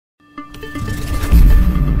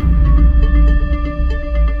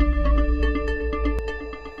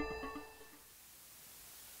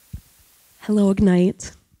Hello,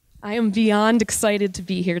 Ignite. I am beyond excited to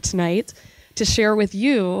be here tonight to share with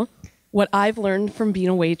you what I've learned from being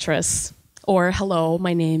a waitress, or hello,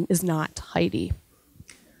 my name is not Heidi.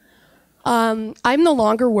 I'm no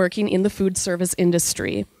longer working in the food service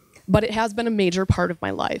industry, but it has been a major part of my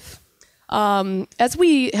life. As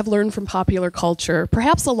we have learned from popular culture,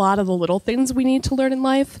 perhaps a lot of the little things we need to learn in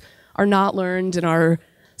life are not learned in our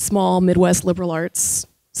small Midwest liberal arts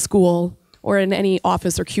school or in any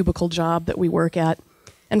office or cubicle job that we work at.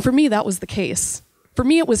 And for me, that was the case. For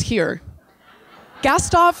me, it was here.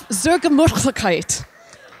 Gasthof zur Gemütlichkeit,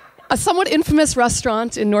 a somewhat infamous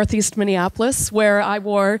restaurant in northeast Minneapolis where I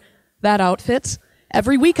wore that outfit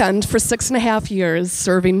every weekend for 6.5 years,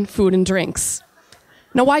 serving food and drinks.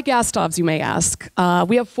 Now, why Gastovs, you may ask?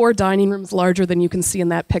 We have 4 dining rooms larger than you can see in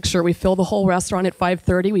that picture. We fill the whole restaurant at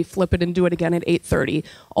 5:30. We flip it and do it again at 8:30.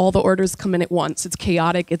 All the orders come in at once. It's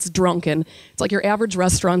chaotic. It's drunken. It's like your average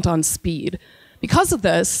restaurant on speed. Because of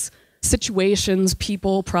this, situations,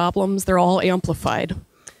 people, problems, they're all amplified.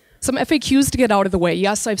 Some FAQs to get out of the way.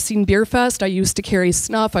 Yes, I've seen Beer Fest. I used to carry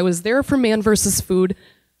snuff. I was there for Man vs. Food.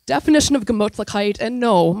 Definition of Gemütlichkeit, and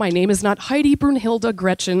no, my name is not Heidi, Brunhilde,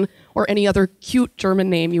 Gretchen, or any other cute German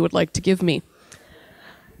name you would like to give me.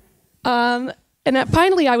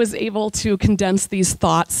 Finally, I was able to condense these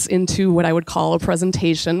thoughts into what I would call a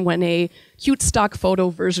presentation when a cute stock photo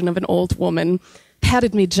version of an old woman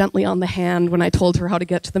patted me gently on the hand when I told her how to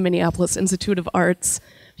get to the Minneapolis Institute of Arts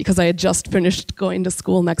because I had just finished going to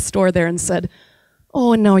school next door there and said,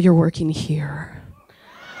 "Oh, and now you're working here."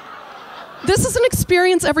 This is an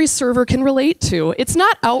experience every server can relate to. It's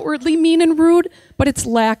not outwardly mean and rude, but it's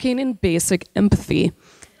lacking in basic empathy.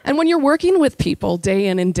 And when you're working with people day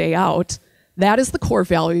in and day out, that is the core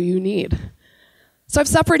value you need. So I've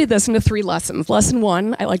separated this into 3 lessons. Lesson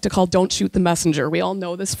 1, I like to call "Don't shoot the messenger." We all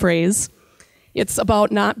know this phrase. It's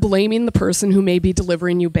about not blaming the person who may be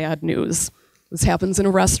delivering you bad news. This happens in a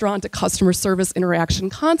restaurant, a customer service interaction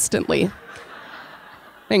constantly.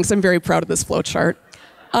 Thanks, I'm very proud of this flowchart.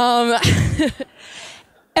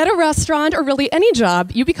 At a restaurant, or really any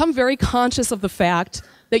job, you become very conscious of the fact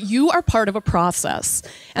that you are part of a process,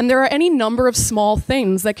 and there are any number of small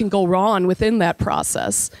things that can go wrong within that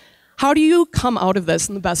process. How do you come out of this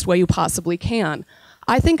in the best way you possibly can?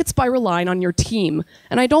 I think it's by relying on your team,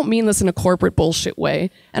 and I don't mean this in a corporate bullshit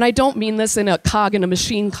way, and I don't mean this in a cog in a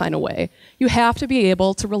machine kind of way. You have to be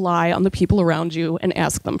able to rely on the people around you and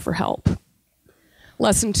ask them for help.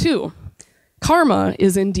 Lesson 2. Karma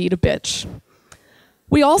is indeed a bitch.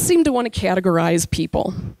 We all seem to want to categorize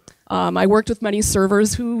people. I worked with many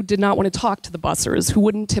servers who did not want to talk to the bussers, who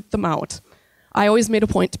wouldn't tip them out. I always made a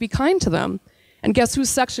point to be kind to them. And guess whose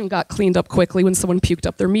section got cleaned up quickly when someone puked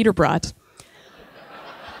up their meter brat?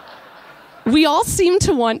 We all seem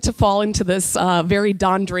to want to fall into this very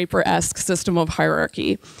Don Draper-esque system of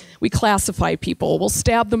hierarchy. We classify people, we'll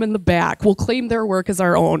stab them in the back, we'll claim their work as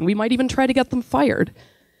our own, we might even try to get them fired.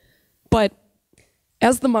 But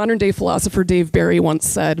as the modern-day philosopher Dave Barry once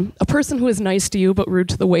said, a person who is nice to you but rude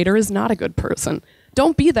to the waiter is not a good person.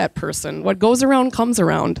 Don't be that person. What goes around comes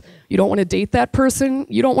around. You don't want to date that person.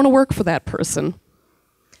 You don't want to work for that person.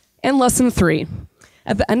 And lesson 3,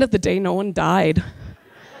 at the end of the day, no one died.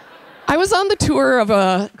 I was on the tour of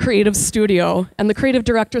a creative studio, and the creative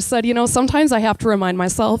director said, you know, sometimes I have to remind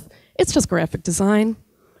myself, it's just graphic design.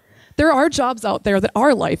 There are jobs out there that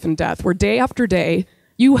are life and death, where day after day,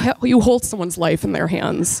 you hold someone's life in their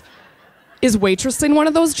hands. Is waitressing one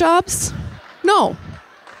of those jobs? No.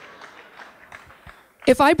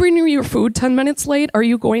 If I bring you your food 10 minutes late, are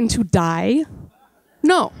you going to die?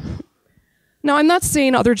 No. Now, I'm not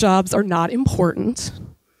saying other jobs are not important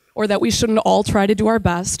or that we shouldn't all try to do our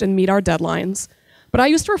best and meet our deadlines, but I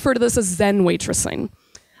used to refer to this as Zen waitressing.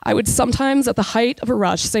 I would sometimes, at the height of a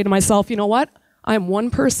rush, say to myself, you know what? I'm one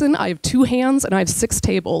person, I have 2 hands, and I have 6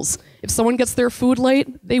 tables. If someone gets their food late,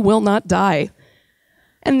 they will not die.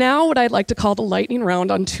 And now what I'd like to call the lightning round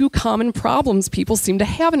on 2 common problems people seem to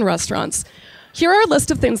have in restaurants. Here are a list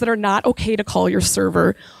of things that are not okay to call your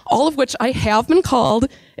server, all of which I have been called,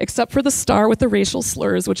 except for the star with the racial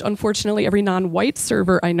slurs, which unfortunately every non-white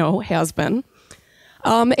server I know has been,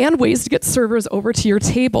 and ways to get servers over to your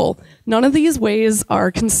table. None of these ways are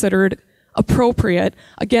considered appropriate.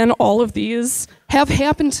 Again, all of these have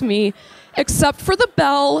happened to me, except for the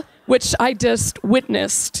bell, which I just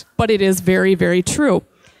witnessed, but it is very, very true.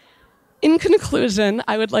 In conclusion,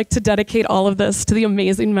 I would like to dedicate all of this to the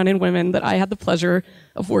amazing men and women that I had the pleasure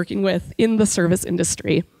of working with in the service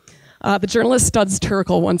industry. The journalist Studs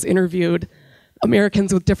Terkel once interviewed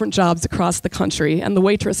Americans with different jobs across the country, and the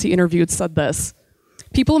waitress he interviewed said this: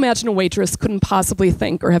 "People imagine a waitress couldn't possibly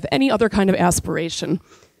think or have any other kind of aspiration.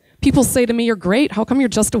 People say to me, "You're great. How come you're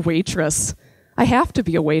just a waitress?" I have to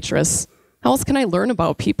be a waitress. How else can I learn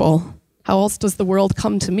about people? How else does the world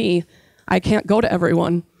come to me? I can't go to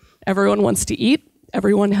everyone. Everyone wants to eat,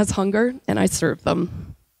 everyone has hunger, and I serve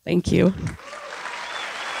them. Thank you.